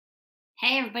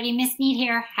Hey everybody, Miss Neet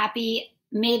here. Happy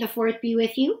May the 4th be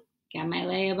with you. Got my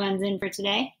Lego buns in for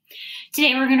today.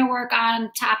 Today we're going to work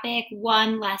on topic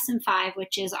 1, lesson 5,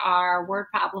 which is our word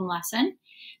problem lesson.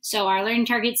 So our learning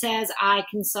target says I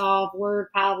can solve word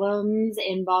problems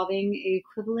involving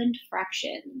equivalent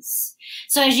fractions.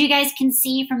 So as you guys can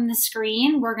see from the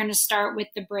screen, we're going to start with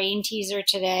the brain teaser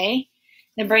today.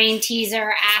 The brain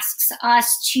teaser asks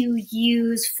us to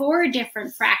use 4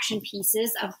 different fraction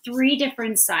pieces of 3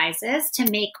 different sizes to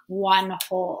make one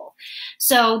whole.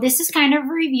 So this is kind of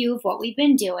a review of what we've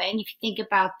been doing. If you think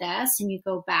about this and you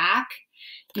go back,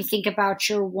 you think about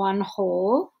your one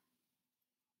whole,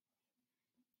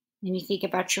 and you think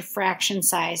about your fraction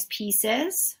size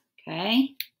pieces, okay?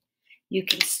 You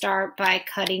can start by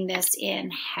cutting this in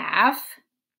half.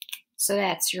 So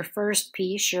that's your first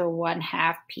piece, your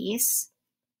 1/2 piece.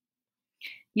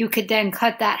 You could then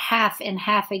cut that half in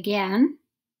half again.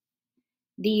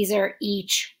 These are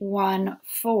each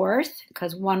 1/4,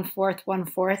 because 1/4,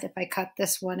 1/4. If I cut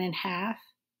this one in half,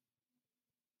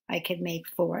 I could make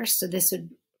 4. So this would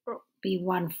be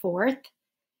 1/4.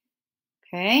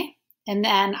 Okay. And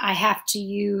then I have to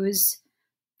use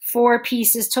 4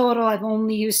 pieces total. I've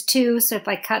only used 2. So if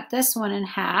I cut this one in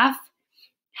half,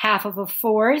 half of a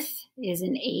 1/4 is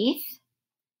an 1/8.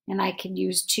 And I could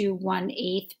use 2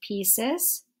 1/8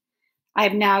 pieces.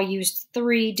 I've now used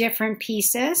 3 different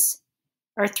pieces,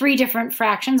 or 3 different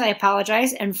fractions, I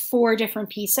apologize, and 4 different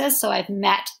pieces, so I've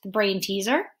met the brain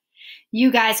teaser.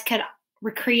 You guys could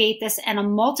recreate this in a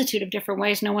multitude of different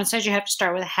ways. No one says you have to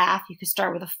start with a half. You could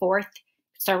start with a 1/4, you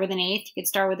could start with an 1/8, you could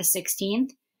start with a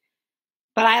 1/16.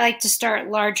 But I like to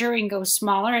start larger and go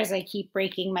smaller as I keep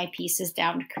breaking my pieces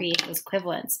down to create those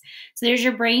equivalents. So there's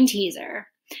your brain teaser.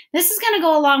 This is going to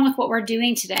go along with what we're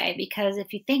doing today, because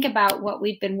if you think about what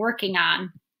we've been working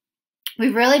on,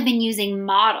 we've really been using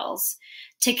models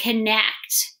to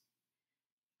connect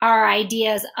our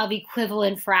ideas of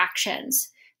equivalent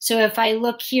fractions. So if I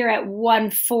look here at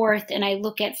 1/4 and I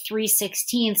look at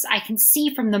 3/16, I can see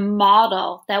from the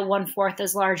model that 1/4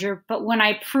 is larger, but when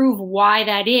I prove why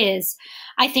that is,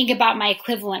 I think about my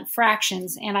equivalent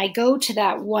fractions and I go to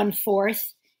that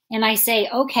 1/4 and I say,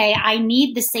 okay, I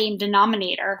need the same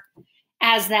denominator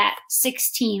as that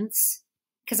 16ths,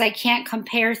 because I can't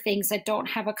compare things that don't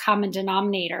have a common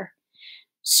denominator.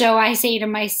 So I say to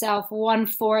myself,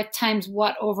 1/4 times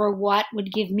what over what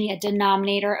would give me a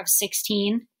denominator of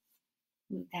 16.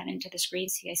 Move that into the screen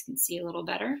so you guys can see a little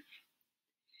better.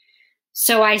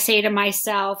 So I say to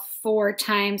myself, 4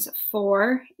 times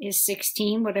 4 is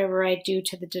 16. Whatever I do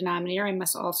to the denominator, I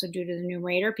must also do to the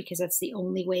numerator, because that's the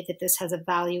only way that this has a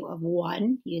value of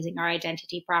 1 using our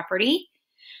identity property.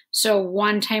 So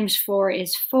 1 times 4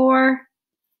 is 4.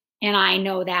 And I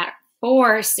know that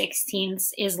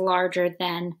 4/16 is larger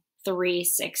than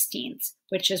 3/16,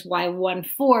 which is why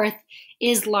 1/4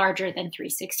 is larger than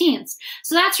 3/16.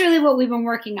 So that's really what we've been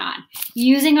working on,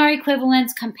 using our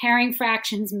equivalents, comparing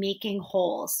fractions, making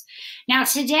wholes. Now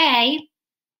today,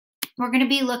 we're going to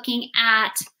be looking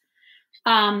at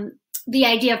the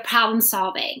idea of problem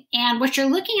solving. And what you're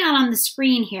looking at on the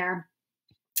screen here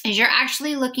is you're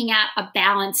actually looking at a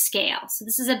balance scale. So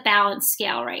this is a balance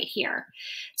scale right here.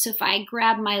 So if I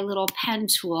grab my little pen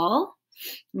tool,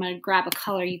 I'm going to grab a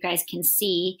color you guys can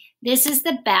see. This is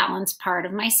the balance part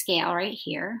of my scale right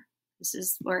here. This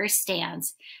is where it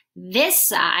stands. This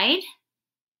side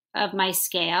of my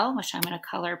scale, which I'm going to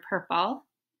color purple,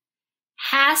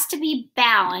 has to be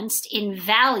balanced in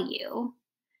value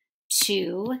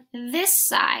to this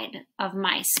side of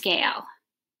my scale.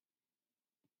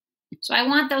 So I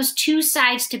want those 2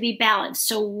 sides to be balanced.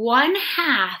 So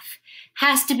 1/2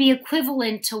 has to be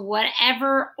equivalent to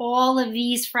whatever all of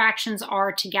these fractions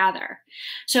are together.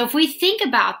 So if we think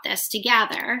about this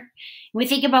together, we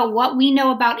think about what we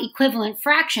know about equivalent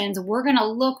fractions, we're going to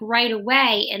look right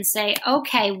away and say,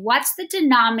 okay, what's the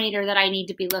denominator that I need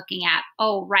to be looking at?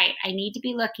 Oh, right, I need to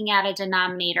be looking at a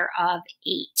denominator of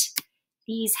 8.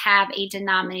 These have a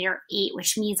denominator 8,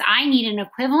 which means I need an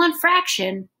equivalent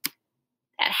fraction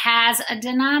that has a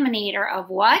denominator of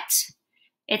what?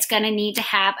 It's going to need to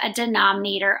have a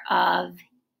denominator of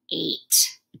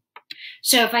 8.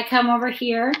 So if I come over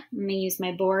here, I'm going to use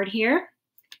my board here,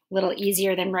 a little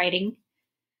easier than writing.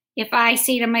 If I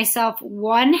say to myself,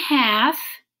 1/2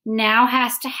 now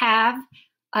has to have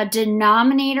a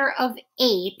denominator of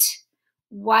 8,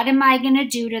 what am I going to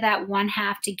do to that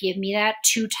 1/2 to give me that?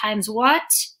 2 times what?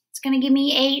 It's going to give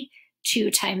me 8.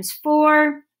 2 times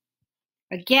 4.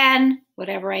 Again,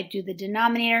 whatever I do the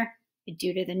denominator, I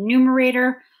do to the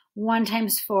numerator. 1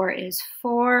 times 4 is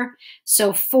 4,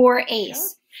 so 4/8.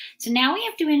 So now we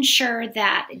have to ensure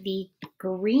that the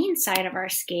green side of our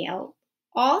scale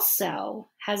also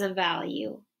has a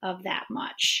value of that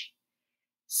much.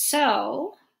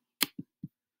 So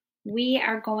we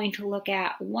are going to look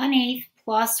at 1/8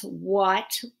 plus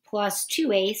what plus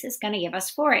 2/8 is going to give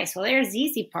us 4/8. So there's the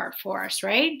easy part for us,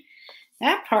 right?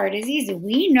 That part is easy.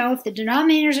 We know if the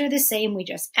denominators are the same, we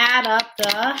just add up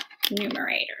the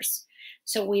numerators.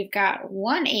 So we've got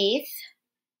 1/8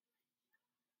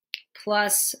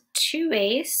 plus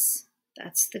 2/8,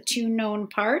 that's the two known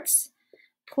parts,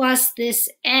 plus this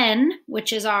n,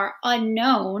 which is our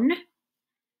unknown,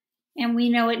 and we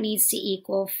know it needs to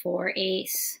equal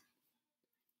 4/8.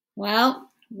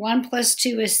 Well, 1 plus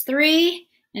 2 is 3,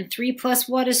 and 3 plus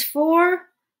what is 4?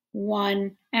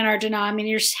 1, and our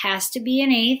denominator has to be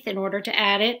an eighth in order to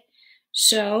add it.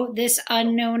 So this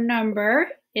unknown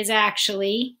number is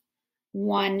actually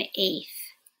 1/8.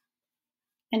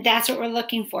 And that's what we're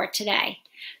looking for today.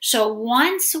 So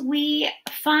once we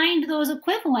find those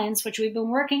equivalents, which we've been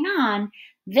working on,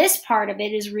 this part of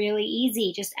it is really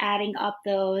easy, just adding up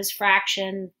those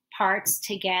fraction parts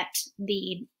to get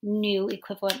the new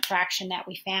equivalent fraction that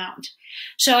we found.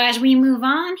 So as we move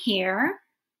on here,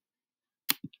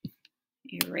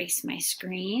 erase my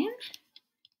screen.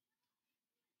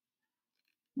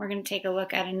 We're going to take a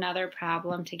look at another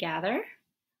problem together.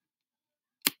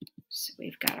 So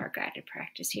we've got our guided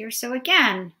practice here. So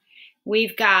again,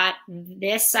 we've got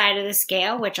this side of the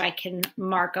scale, which I can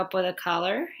mark up with a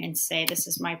color and say this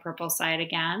is my purple side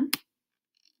again.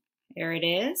 There it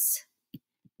is,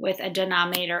 with a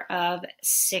denominator of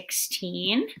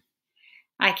 16.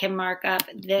 I can mark up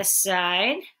this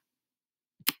side.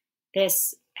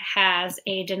 This has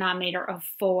a denominator of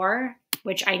 4,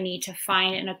 which I need to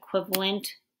find an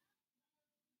equivalent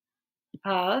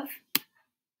of,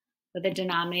 with a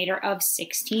denominator of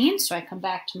 16. So I come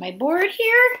back to my board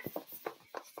here.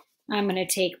 I'm going to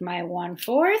take my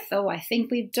 1/4. Oh, I think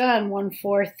we've done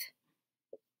 1/4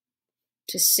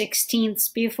 to 16ths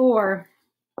before.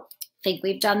 I think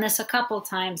we've done this a couple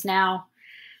times now.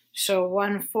 So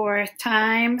 1/4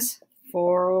 times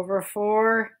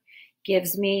 4/4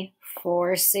 gives me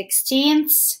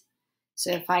 4/16.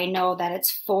 So if I know that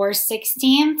it's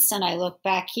 4/16 and I look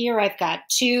back here, I've got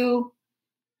 2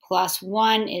 plus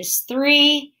 1 is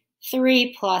 3.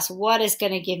 3 plus what is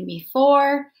going to give me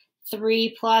 4?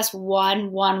 3 plus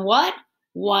 1, 1 what?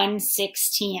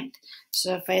 1/16.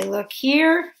 So if I look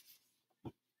here,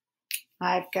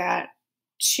 I've got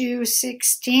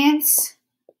 2/16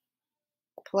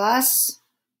 plus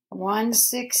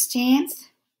 1/16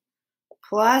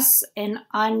 plus an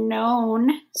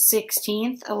unknown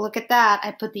 16th. Oh, look at that.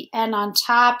 I put the n on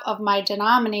top of my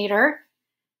denominator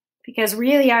because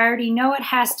really I already know it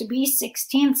has to be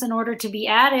 16ths in order to be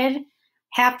added.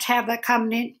 Have to have that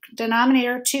common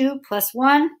denominator 2 plus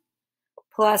 1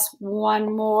 plus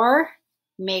 1 more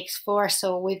makes 4.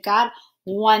 So we've got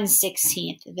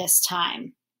 1/16 this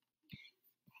time.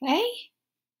 Okay,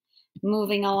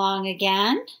 moving along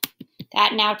again.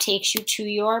 That now takes you to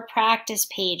your practice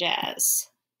pages.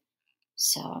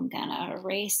 So I'm gonna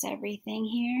erase everything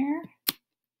here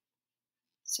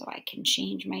so I can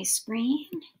change my screen.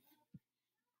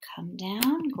 Come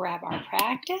down, grab our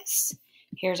practice.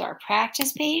 Here's our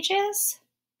practice pages.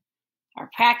 Our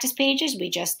practice pages, we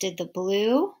just did the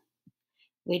blue.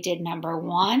 We did number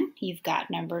 1. You've got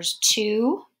numbers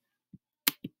 2,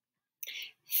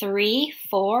 3,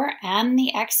 4, and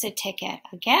the exit ticket.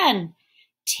 Again,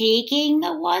 taking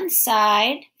the one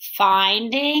side,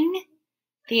 finding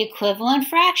the equivalent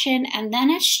fraction, and then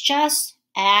it's just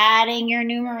adding your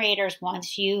numerators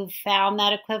once you've found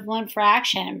that equivalent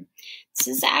fraction. This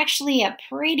is actually a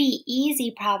pretty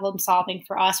easy problem solving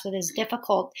for us with as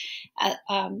difficult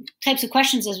types of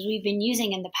questions as we've been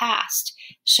using in the past.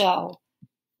 So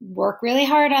work really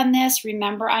hard on this.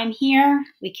 Remember, I'm here.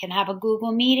 We can have a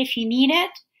Google Meet if you need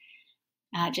it.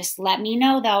 Just let me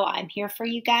know, though. I'm here for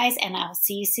you guys, and I'll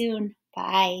see you soon.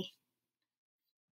 Bye.